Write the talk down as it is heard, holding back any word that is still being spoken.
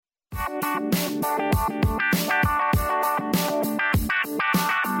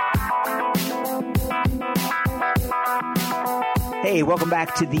Hey, welcome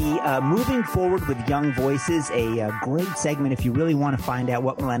back to the Moving Forward with Young Voices, a great segment if you really want to find out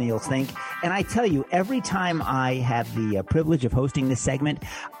what millennials think. And I tell you, every time I have the privilege of hosting this segment,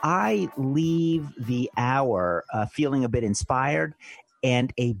 I leave the hour feeling a bit inspired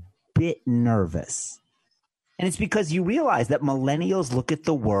and a bit nervous. And it's because you realize that millennials look at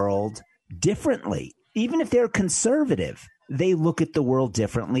the world differently. Even if they're conservative, they look at the world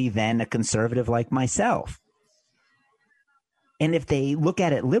differently than a conservative like myself. And if they look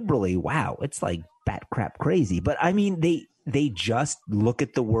at it liberally, wow, it's like bat crap crazy. But I mean, they just look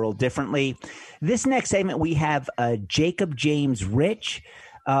at the world differently. This next segment, we have Jacob James Rich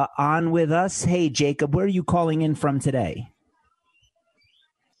on with us. Hey, Jacob, where are you calling in from today?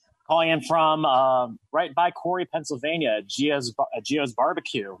 Calling in from right by Corey, Pennsylvania, Gio's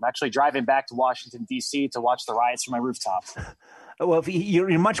Barbecue. I'm actually driving back to Washington, D.C. to watch the riots from my rooftop. Well, if you're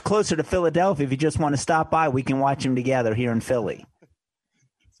much closer to Philadelphia. If you just want to stop by, we can watch them together here in Philly.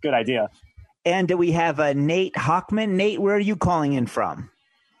 It's a good idea. And we have Nate Hockman. Nate, where are you calling in from?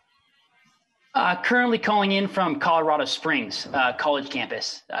 Currently calling in from Colorado Springs, college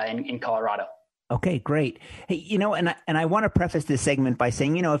campus in Colorado. Okay, great. Hey, and I want to preface this segment by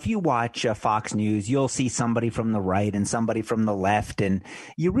saying, if you watch Fox News, you'll see somebody from the right and somebody from the left, and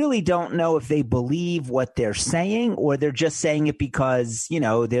you really don't know if they believe what they're saying or they're just saying it because,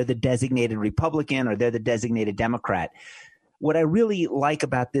 they're the designated Republican or they're the designated Democrat. What I really like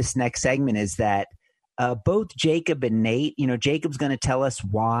about this next segment is that both Jacob and Nate, Jacob's going to tell us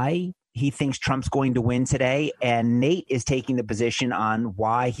why he thinks Trump's going to win today, and Nate is taking the position on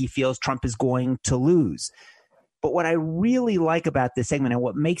why he feels Trump is going to lose. But what I really like about this segment and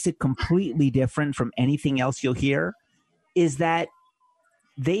what makes it completely different from anything else you'll hear is that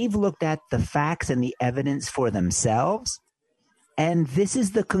they've looked at the facts and the evidence for themselves, and this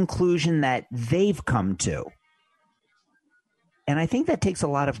is the conclusion that they've come to. And I think that takes a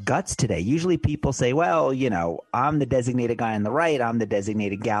lot of guts today. Usually people say, well, I'm the designated guy on the right. I'm the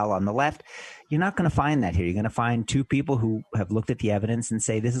designated gal on the left. You're not going to find that here. You're going to find two people who have looked at the evidence and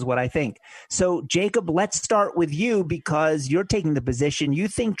say, this is what I think. So, Jacob, let's start with you because you're taking the position you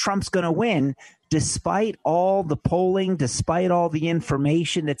think Trump's going to win despite all the polling, despite all the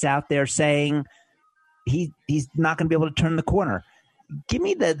information that's out there saying he's not going to be able to turn the corner. Give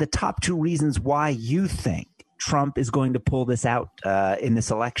me the top two reasons why you think Trump is going to pull this out in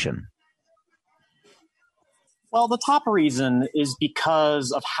this election. Well, the top reason is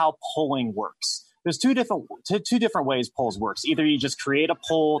because of how polling works. There's two different ways polls works. Either you just create a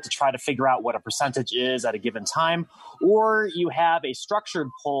poll to try to figure out what a percentage is at a given time, or you have a structured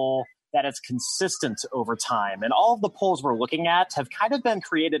poll that is consistent over time. And all of the polls we're looking at have kind of been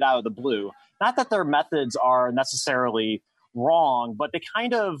created out of the blue. Not that their methods are necessarily wrong, but they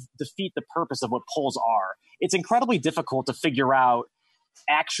kind of defeat the purpose of what polls are. It's incredibly difficult to figure out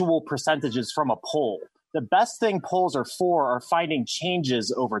actual percentages from a poll. The best thing polls are for are finding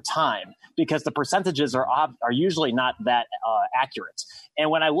changes over time because the percentages are usually not that accurate. And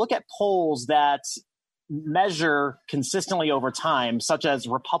when I look at polls that measure consistently over time, such as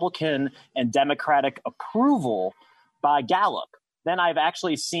Republican and Democratic approval by Gallup, then I've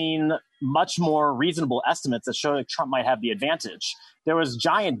actually seen much more reasonable estimates that show that Trump might have the advantage. There was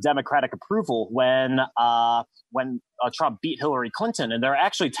giant Democratic approval when Trump beat Hillary Clinton, and there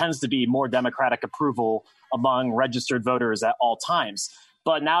actually tends to be more Democratic approval among registered voters at all times.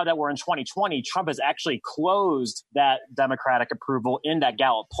 But now that we're in 2020, Trump has actually closed that Democratic approval in that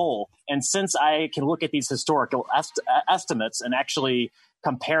Gallup poll. And since I can look at these historical estimates and actually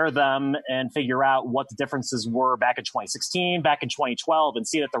compare them and figure out what the differences were back in 2016, back in 2012, and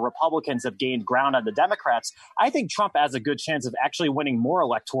see that the Republicans have gained ground on the Democrats, I think Trump has a good chance of actually winning more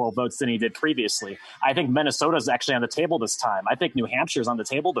electoral votes than he did previously. I think Minnesota is actually on the table this time. I think New Hampshire is on the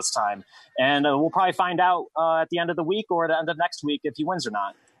table this time. And we'll probably find out at the end of the week or at the end of next week if he wins or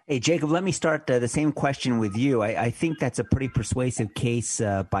not. Hey, Jacob, let me start the same question with you. I think that's a pretty persuasive case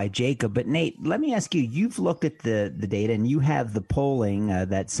by Jacob. But Nate, let me ask you, you've looked at the data and you have the polling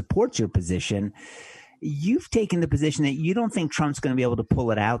that supports your position. You've taken the position that you don't think Trump's going to be able to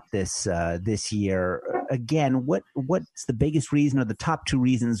pull it out this year. Again, what's the biggest reason or the top two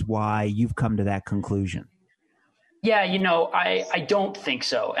reasons why you've come to that conclusion? Yeah, I don't think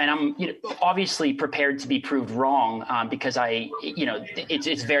so. And I'm obviously prepared to be proved wrong because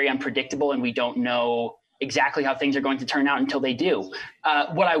it's very unpredictable and we don't know exactly how things are going to turn out until they do.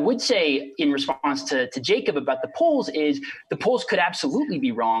 What I would say in response to Jacob about the polls is the polls could absolutely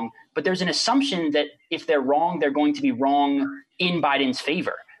be wrong, but there's an assumption that if they're wrong, they're going to be wrong in Biden's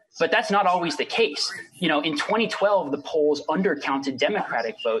favor. But that's not always the case. In 2012, the polls undercounted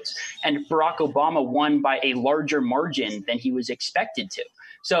Democratic votes, and Barack Obama won by a larger margin than he was expected to.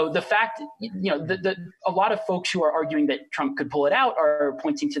 So the fact, a lot of folks who are arguing that Trump could pull it out are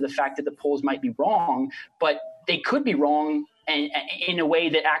pointing to the fact that the polls might be wrong, but they could be wrong and in a way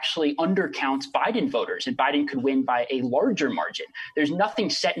that actually undercounts Biden voters, and Biden could win by a larger margin. There's nothing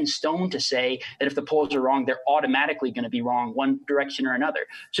set in stone to say that if the polls are wrong, they're automatically going to be wrong one direction or another.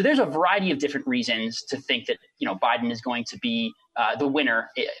 So there's a variety of different reasons to think that, Biden is going to be the winner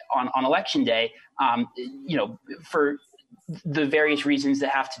on election day, for the various reasons that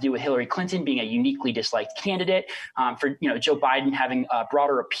have to do with Hillary Clinton being a uniquely disliked candidate, for Joe Biden having a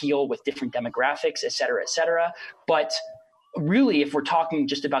broader appeal with different demographics, et cetera, et cetera. But really, if we're talking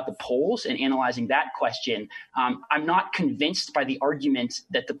just about the polls and analyzing that question, I'm not convinced by the argument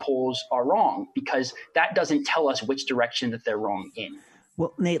that the polls are wrong, because that doesn't tell us which direction that they're wrong in.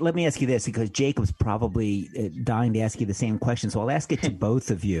 Well, Nate, let me ask you this, because Jacob's probably dying to ask you the same question. So I'll ask it to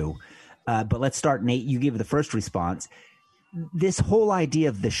both of you. But let's start, Nate. You give the first response. This whole idea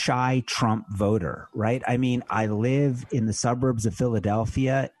of the shy Trump voter, right? I mean, I live in the suburbs of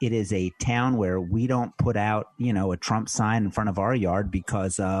Philadelphia. It is a town where we don't put out, a Trump sign in front of our yard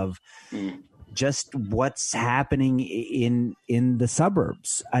because of just what's happening in the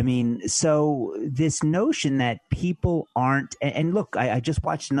suburbs. I mean, so this notion that people aren't, and look, I just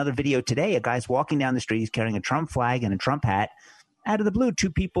watched another video today. A guy's walking down the street. He's carrying a Trump flag and a Trump hat. Out of the blue,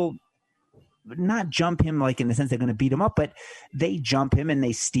 two people not jump him like in the sense they're going to beat him up, but they jump him and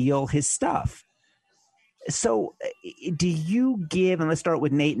they steal his stuff. So do you give, and let's start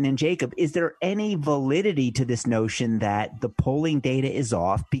with Nate and then Jacob, is there any validity to this notion that the polling data is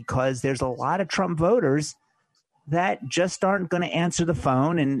off because there's a lot of Trump voters that just aren't going to answer the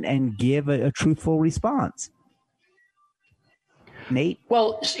phone and give a truthful response? Nate?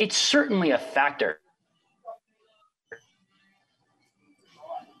 Well, it's certainly a factor.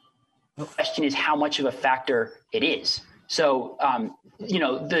 The question is how much of a factor it is. So,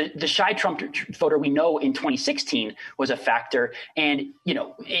 the shy Trump voter we know in 2016 was a factor, and,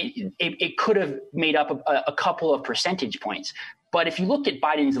 it could have made up a couple of percentage points. But if you look at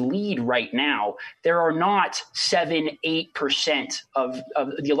Biden's lead right now, there are not 7-8% of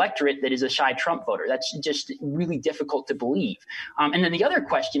the electorate that is a shy Trump voter. That's just really difficult to believe. And then the other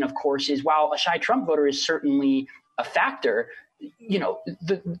question, of course, is while a shy Trump voter is certainly a factor,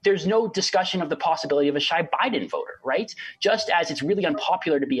 there's no discussion of the possibility of a shy Biden voter, right? Just as it's really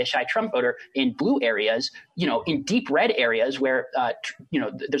unpopular to be a shy Trump voter in blue areas, in deep red areas where,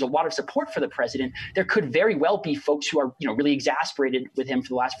 there's a lot of support for the president, there could very well be folks who are, really exasperated with him for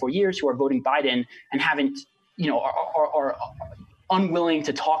the last 4 years who are voting Biden and haven't, are unwilling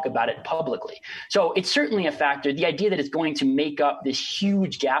to talk about it publicly. So it's certainly a factor. The idea that it's going to make up this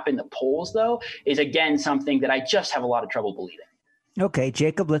huge gap in the polls, though, is, again, something that I just have a lot of trouble believing. Okay,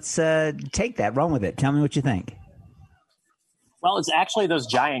 Jacob, let's take that. Run with it. Tell me what you think. Well, it's actually those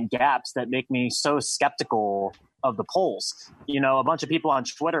giant gaps that make me so skeptical of the polls. A bunch of people on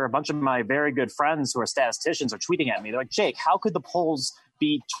Twitter, a bunch of my very good friends who are statisticians are tweeting at me. They're like, Jake, how could the polls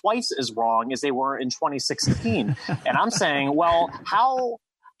be twice as wrong as they were in 2016? And I'm saying, well, how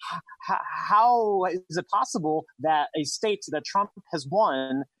is it possible that a state that Trump has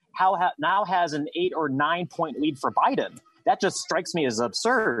won now has an 8 or 9 point lead for Biden? That just strikes me as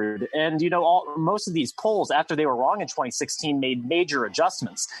absurd. And, most of these polls, after they were wrong in 2016, made major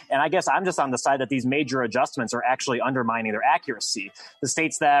adjustments. And I guess I'm just on the side that these major adjustments are actually undermining their accuracy. The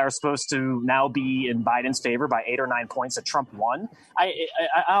states that are supposed to now be in Biden's favor by 8 or 9 points that Trump won, I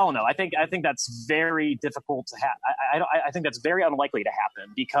don't know. I think that's very difficult to have. I think that's very unlikely to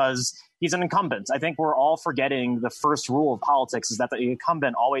happen because he's an incumbent. I think we're all forgetting the first rule of politics is that the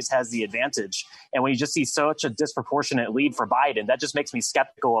incumbent always has the advantage. And when you just see such a disproportionate lead for Biden, that just makes me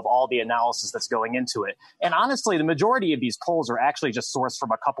skeptical of all the analysis that's going into it. And honestly, the majority of these polls are actually just sourced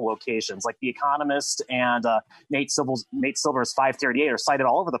from a couple locations, like The Economist and Nate Silver's 538 are cited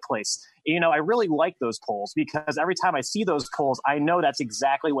all over the place. I really like those polls because every time I see those polls, I know that's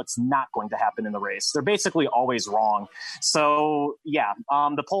exactly what's not going to happen in the race. They're basically always wrong. So, yeah,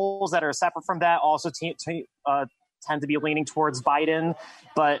 the polls that are separate from that also tend to be leaning towards Biden.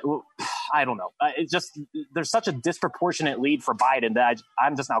 But I don't know. There's such a disproportionate lead for Biden that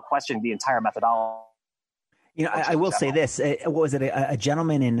I'm just now questioning the entire methodology. I will say this. What was it? A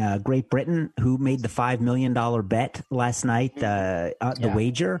gentleman in Great Britain who made the $5 million bet last night, the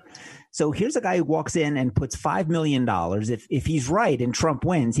wager. So here's a guy who walks in and puts $5 million. If he's right and Trump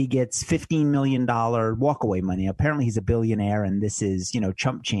wins, he gets $15 million walkaway money. Apparently he's a billionaire and this is,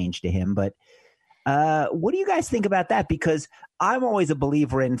 chump change to him. But What do you guys think about that? Because I'm always a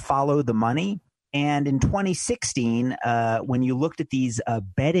believer in follow the money. And in 2016, when you looked at these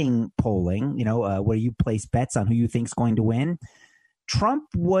betting polling, where you place bets on who you think is going to win, Trump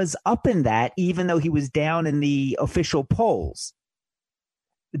was up in that, even though he was down in the official polls.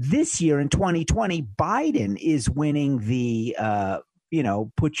 This year in 2020, Biden is winning the,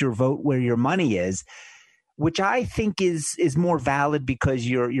 put your vote where your money is, which I think is more valid because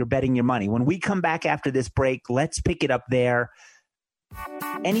you're betting your money. When we come back after this break, let's pick it up there.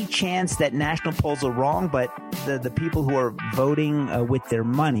 Any chance that national polls are wrong, but the people who are voting with their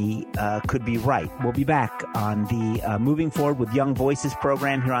money could be right? We'll be back on the Moving Forward with Young Voices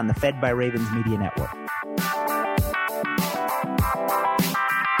program here on the Fed by Ravens Media Network.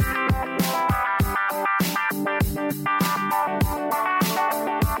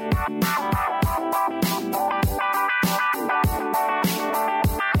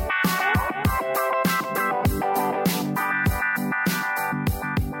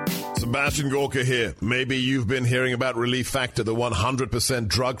 Sebastian Gorka here. Maybe you've been hearing about Relief Factor, the 100%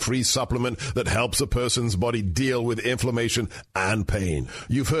 drug-free supplement that helps a person's body deal with inflammation and pain.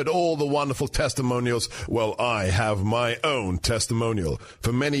 You've heard all the wonderful testimonials. Well, I have my own testimonial.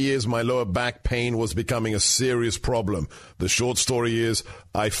 For many years, my lower back pain was becoming a serious problem. The short story is,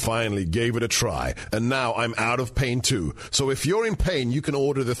 I finally gave it a try, and now I'm out of pain too. So if you're in pain, you can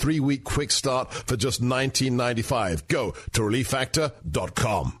order the 3-week quick start for just $19.95. Go to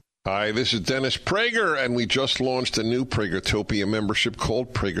ReliefFactor.com. Hi, this is Dennis Prager, and we just launched a new Pragertopia membership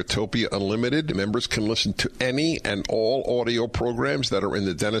called Pragertopia Unlimited. Members can listen to any and all audio programs that are in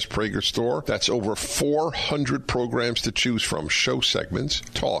the Dennis Prager store. That's over 400 programs to choose from, show segments,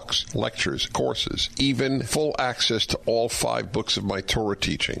 talks, lectures, courses, even full access to all 5 books of my Torah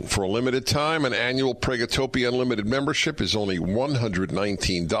teaching. For a limited time, an annual Pragertopia Unlimited membership is only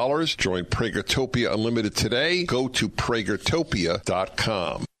 $119. Join Pragertopia Unlimited today. Go to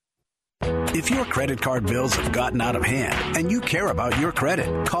Pragertopia.com. If your credit card bills have gotten out of hand and you care about your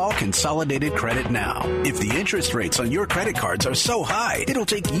credit, call Consolidated Credit now. If the interest rates on your credit cards are so high, it'll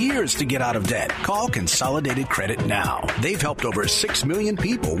take years to get out of debt. Call Consolidated Credit now. They've helped over 6 million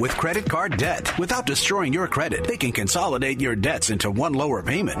people with credit card debt. Without destroying your credit, they can consolidate your debts into one lower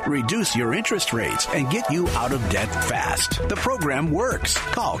payment, reduce your interest rates, and get you out of debt fast. The program works.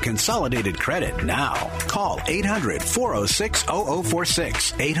 Call Consolidated Credit now. Call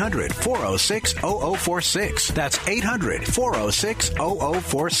 800-406-0046. 800-406-0046. That's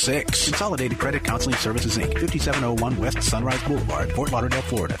 800-406-0046. Consolidated Credit Counseling Services, Inc., 5701 West Sunrise Boulevard, Fort Lauderdale,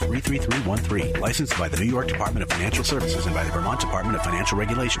 Florida, 33313. Licensed by the New York Department of Financial Services and by the Vermont Department of Financial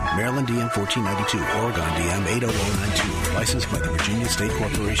Regulation. Maryland DM 1492. Oregon DM 80092. Licensed by the Virginia State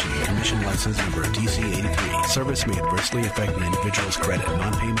Corporation. Commission license number TC 83. Service may adversely affect an individual's credit.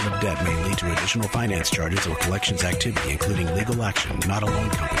 Non-payment of debt may lead to additional finance charges or collections activity, including legal action. Not a loan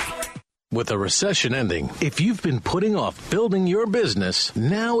company. With a recession ending, if you've been putting off building your business,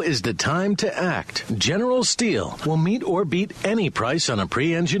 now is the time to act. General Steel will meet or beat any price on a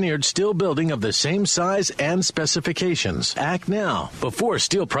pre-engineered steel building of the same size and specifications. Act now before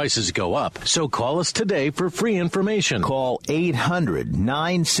steel prices go up. So call us today for free information. Call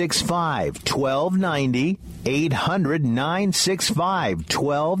 800-965-1290.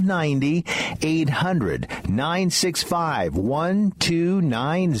 800-965-1290.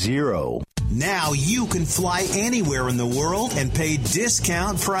 800-965-1290. Now you can fly anywhere in the world and pay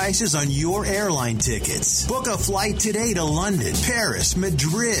discount prices on your airline tickets. Book a flight today to London, Paris,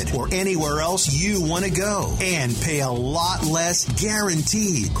 Madrid, or anywhere else you want to go. And pay a lot less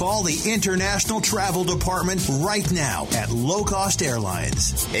guaranteed. Call the International Travel Department right now at Low Cost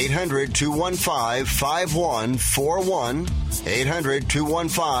Airlines. 800-215-5141.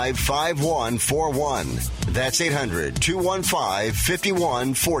 800-215-5141. That's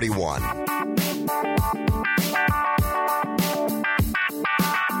 800-215-5141.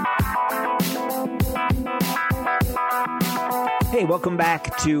 Hey, welcome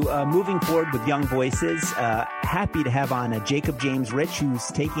back to Moving Forward with Young Voices. Happy to have on Jacob James Rich,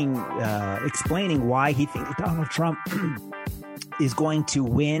 who's explaining why he thinks Donald Trump is going to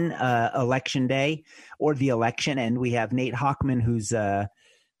win Election Day or the election. And we have Nate Hochman, who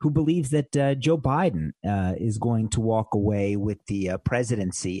believes that Joe Biden is going to walk away with the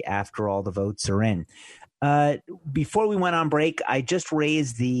presidency after all the votes are in. Before we went on break, I just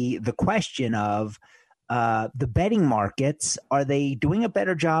raised the question of the betting markets. Are they doing a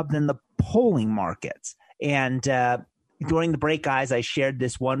better job than the polling markets? And during the break, guys, I shared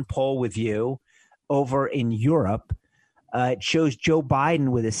this one poll with you over in Europe. It shows Joe Biden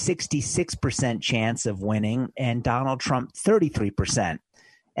with a 66% chance of winning and Donald Trump 33%.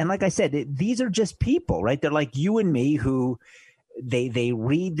 And like I said, these are just people, right? They're like you and me who they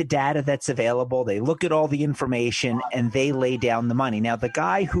read the data that's available. They look at all the information and they lay down the money. Now, the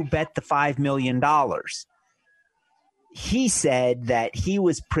guy who bet the $5 million, he said that he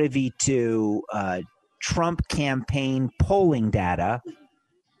was privy to Trump campaign polling data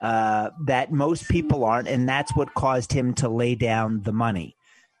that most people aren't, and that's what caused him to lay down the money.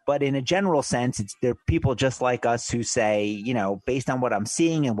 But in a general sense, they're people just like us who say, you know, based on what I'm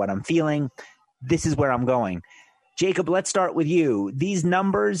seeing and what I'm feeling, this is where I'm going. Jacob, let's start with you. These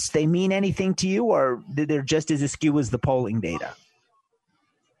numbers, they mean anything to you, or they're just as askew as the polling data?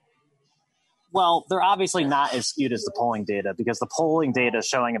 Well, they're obviously not as skewed as the polling data, because the polling data is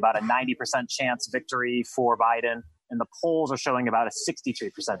showing about a 90% chance victory for Biden, and the polls are showing about a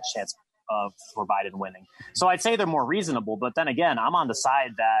 63% chance for Biden winning. So I'd say they're more reasonable, but then again, I'm on the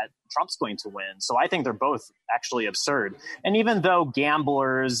side that Trump's going to win. So I think they're both actually absurd. And even though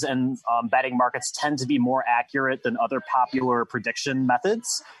gamblers and betting markets tend to be more accurate than other popular prediction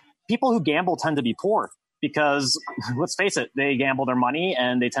methods, people who gamble tend to be poor. Because let's face it, they gamble their money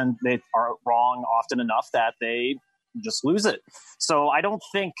and they are wrong often enough that they just lose it. So I don't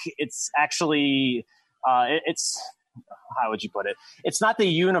think it's actually how would you put it? It's not the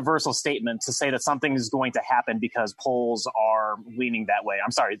universal statement to say that something is going to happen because polls are leaning that way.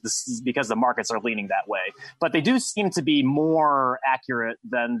 I'm sorry, this is because the markets are leaning that way. But they do seem to be more accurate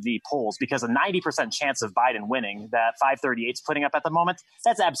than the polls, because a 90% chance of Biden winning that 538 is putting up at the moment,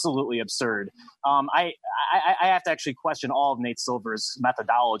 that's absolutely absurd. I have to actually question all of Nate Silver's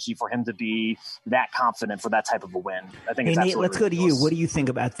methodology for him to be that confident for that type of a win. I think it's Nate, absolutely let's go to ridiculous. you. What do you think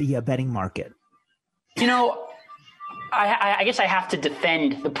about the betting market? You know, I guess I have to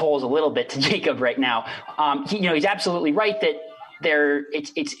defend the polls a little bit to Jacob right now. He's absolutely right that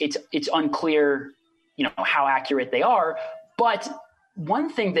it's unclear, how accurate they are. But one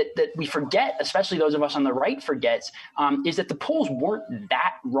thing that we forget, especially those of us on the right forgets, is that the polls weren't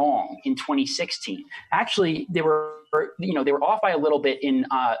that wrong in 2016. Actually, they were off by a little bit in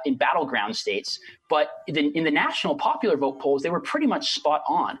battleground states, but in the national popular vote polls, they were pretty much spot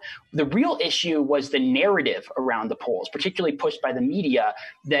on. The real issue was the narrative around the polls, particularly pushed by the media,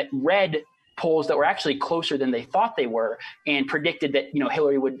 that read polls that were actually closer than they thought they were and predicted that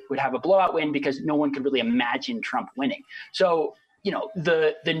Hillary would have a blowout win because no one could really imagine Trump winning. So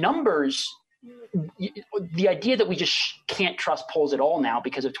the numbers, the idea that we just can't trust polls at all now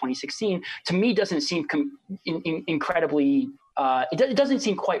because of 2016, to me doesn't seem incredibly it doesn't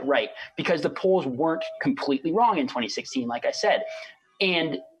seem quite right, because the polls weren't completely wrong in 2016, like I said.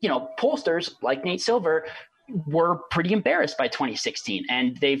 And, pollsters like Nate Silver were pretty embarrassed by 2016,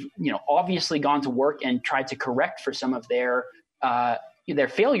 and they've, obviously gone to work and tried to correct for some of their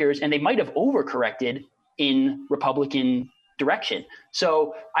failures, and they might have overcorrected in Republican direction.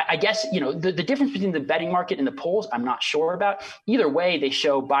 So I guess, the difference between the betting market and the polls, I'm not sure about. Either way, they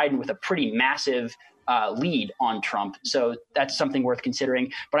show Biden with a pretty massive lead on Trump. So that's something worth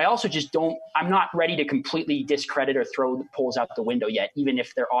considering. But I also I'm not ready to completely discredit or throw the polls out the window yet, even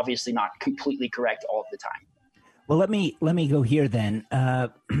if they're obviously not completely correct all of the time. Well, let me go here then.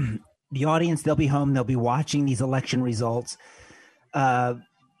 The audience, they'll be home. They'll be watching these election results.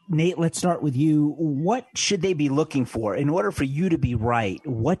 Nate, let's start with you. What should they be looking for in order for you to be right?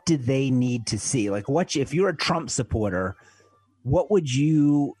 What do they need to see? Like, if you're a Trump supporter, what would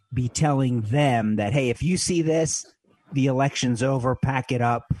you be telling them that, hey, if you see this, the election's over, pack it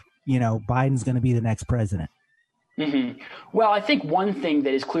up, Biden's going to be the next president? Mm-hmm. Well, I think one thing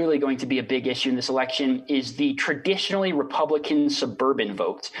that is clearly going to be a big issue in this election is the traditionally Republican suburban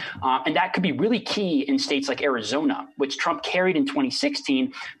vote. And that could be really key in states like Arizona, which Trump carried in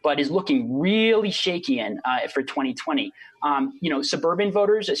 2016, but is looking really shaky in for 2020. Suburban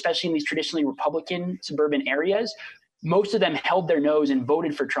voters, especially in these traditionally Republican suburban areas, most of them held their nose and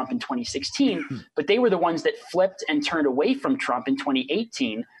voted for Trump in 2016, but they were the ones that flipped and turned away from Trump in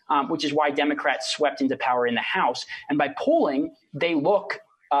 2018, which is why Democrats swept into power in the House. And by polling, they look,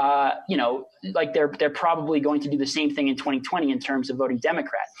 like they're probably going to do the same thing in 2020 in terms of voting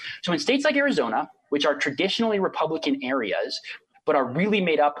Democrat. So in states like Arizona, which are traditionally Republican areas, but are really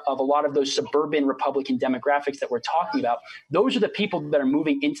made up of a lot of those suburban Republican demographics that we're talking about, those are the people that are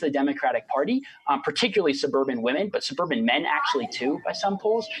moving into the Democratic Party, particularly suburban women, but suburban men actually too by some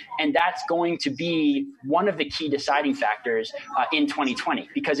polls. And that's going to be one of the key deciding factors in 2020,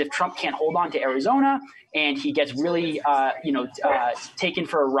 because if Trump can't hold on to Arizona and he gets really, taken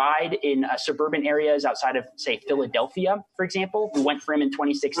for a ride in suburban areas outside of, say, Philadelphia, for example, who went for him in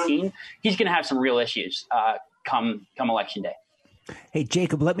 2016, he's going to have some real issues come Election Day. Hey,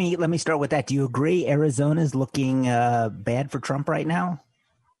 Jacob, let me start with that. Do you agree Arizona's looking bad for Trump right now?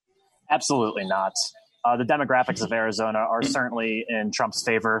 Absolutely not. The demographics of Arizona are certainly in Trump's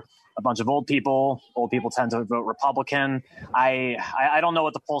favor. A bunch of old people tend to vote Republican. I don't know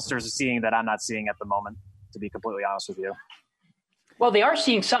what the pollsters are seeing that I'm not seeing at the moment, to be completely honest with you. Well, they are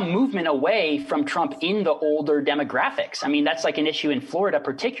seeing some movement away from Trump in the older demographics. I mean, that's like an issue in Florida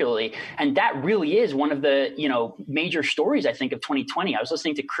particularly. And that really is one of the, major stories, I think, of 2020. I was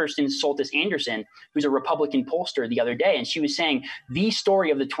listening to Kirsten Soltis Anderson, who's a Republican pollster, the other day, and she was saying the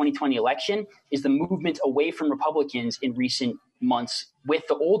story of the 2020 election is the movement away from Republicans in recent months with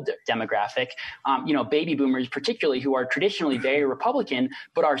the old demographic, baby boomers particularly, who are traditionally very Republican,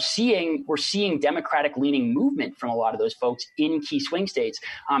 but we're seeing Democratic leaning movement from a lot of those folks in key swing states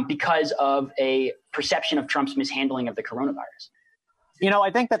because of a perception of Trump's mishandling of the coronavirus.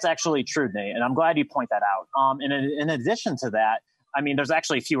 I think that's actually true, Nate, and I'm glad you point that out. In addition to that, I mean, there's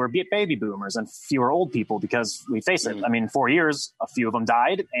actually fewer baby boomers and fewer old people because, we face it, I mean, 4 years, a few of them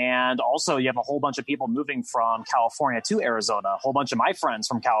died. And also you have a whole bunch of people moving from California to Arizona. A whole bunch of my friends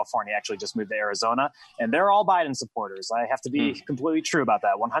from California actually just moved to Arizona, and they're all Biden supporters. I have to be completely true about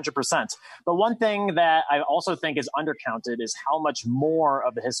that, 100%. But one thing that I also think is undercounted is how much more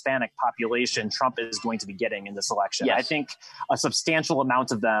of the Hispanic population Trump is going to be getting in this election. Yes. I think a substantial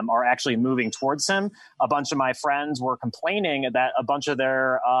amount of them are actually moving towards him. A bunch of my friends were complaining that a bunch of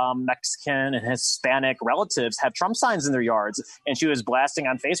their Mexican and Hispanic relatives have Trump signs in their yards, and she was blasting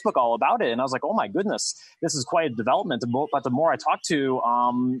on Facebook all about it. And I was like, oh my goodness, this is quite a development. But the more I talk to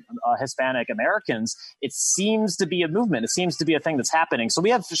Hispanic Americans, it seems to be a movement. It seems to be a thing that's happening. So we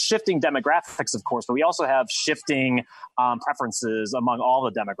have shifting demographics, of course, but we also have shifting preferences among all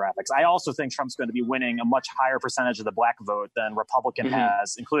the demographics. I also think Trump's going to be winning a much higher percentage of the black vote than Republican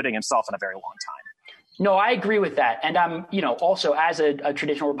has, including himself, in a very long time. No, I agree with that. And I'm, also as a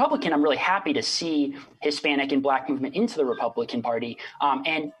traditional Republican, I'm really happy to see Hispanic and black movement into the Republican Party.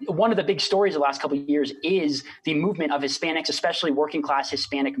 And one of the big stories the last couple of years is the movement of Hispanics, especially working class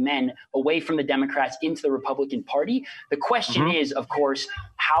Hispanic men, away from the Democrats into the Republican Party. The question is, of course,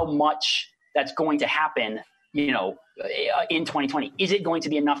 how much that's going to happen in 2020. Is it going to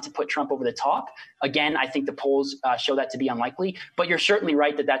be enough to put Trump over the top? Again, I think the polls show that to be unlikely, but you're certainly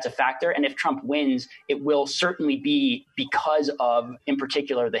right that that's a factor. And if Trump wins, it will certainly be because of, in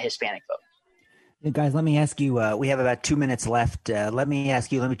particular, the Hispanic vote. Hey guys, let me ask you, we have about 2 minutes left.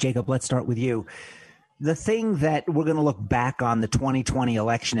 Jacob, let's start with you. The thing that we're going to look back on the 2020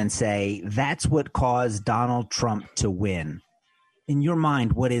 election and say, that's what caused Donald Trump to win. In your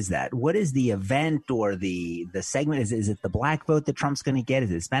mind, what is that? What is the event or the segment? Is it the black vote that Trump's going to get? Is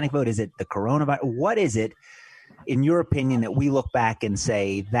it the Hispanic vote? Is it the coronavirus? What is it, in your opinion, that we look back and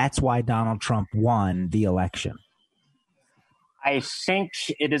say, that's why Donald Trump won the election? I think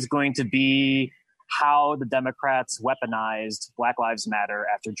it is going to be how the Democrats weaponized Black Lives Matter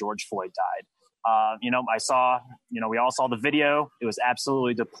after George Floyd died. We all saw the video. It was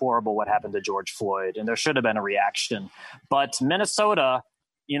absolutely deplorable what happened to George Floyd, and there should have been a reaction. But Minnesota,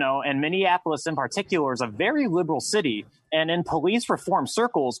 and Minneapolis in particular, is a very liberal city. And in police reform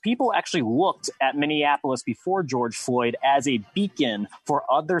circles, people actually looked at Minneapolis before George Floyd as a beacon for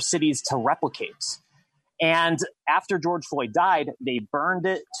other cities to replicate. And after George Floyd died, they burned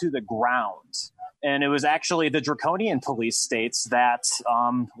it to the ground. And it was actually the draconian police states that,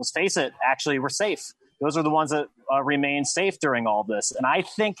 let's face it, actually were safe. Those are the ones that remained safe during all this. And I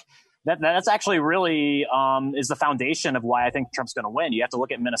think that's actually really is the foundation of why I think Trump's going to win. You have to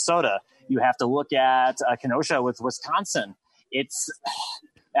look at Minnesota. You have to look at Kenosha with Wisconsin.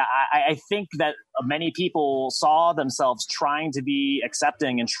 I think that many people saw themselves trying to be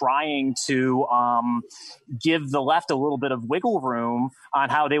accepting and trying to give the left a little bit of wiggle room on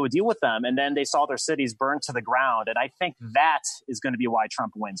how they would deal with them. And then they saw their cities burned to the ground. And I think that is going to be why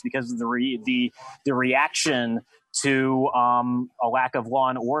Trump wins, because of the reaction to a lack of law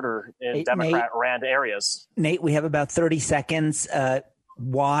and order in Democrat-ran areas. Nate, we have about 30 seconds.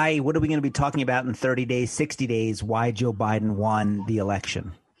 What are we going to be talking about in 30 days, 60 days? Why Joe Biden won the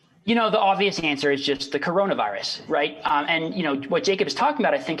election? The obvious answer is just the coronavirus, right? And what Jacob is talking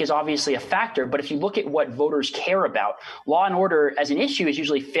about, I think, is obviously a factor. But if you look at what voters care about, law and order as an issue is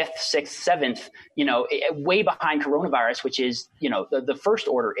usually 5th, 6th, 7th, way behind coronavirus, which is, the first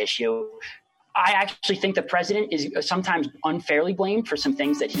order issue. I actually think the president is sometimes unfairly blamed for some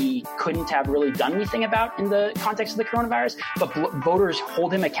things that he couldn't have really done anything about in the context of the coronavirus, but voters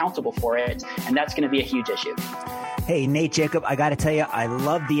hold him accountable for it, and that's going to be a huge issue. Hey, Nate, Jacob, I got to tell you, I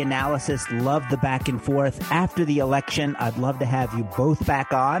love the analysis, love the back and forth. After the election, I'd love to have you both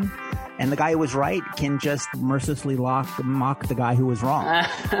back on and the guy who was right can just mercilessly mock the guy who was wrong.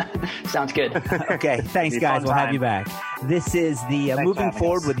 Sounds good. Okay, thanks, guys. We'll have you back. This is the Moving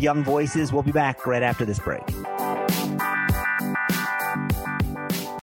Forward with Young Voices. We'll be back right after this break.